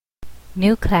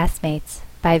New Classmates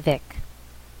by Vic.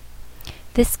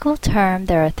 This school term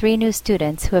there are 3 new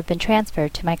students who have been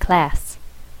transferred to my class.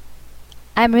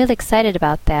 I'm really excited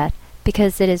about that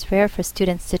because it is rare for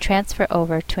students to transfer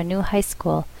over to a new high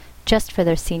school just for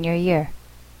their senior year.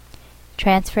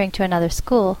 Transferring to another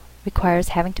school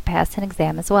requires having to pass an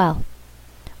exam as well.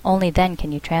 Only then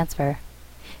can you transfer.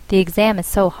 The exam is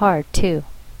so hard, too.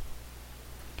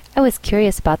 I was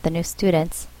curious about the new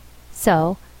students,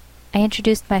 so I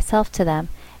introduced myself to them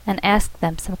and asked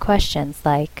them some questions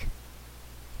like,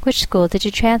 "Which school did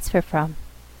you transfer from?"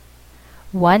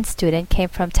 One student came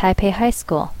from Taipei High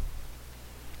School.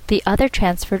 The other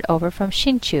transferred over from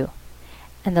Hsinchu,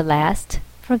 and the last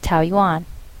from Taoyuan.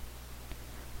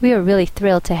 We are really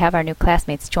thrilled to have our new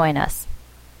classmates join us.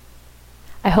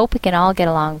 I hope we can all get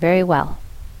along very well.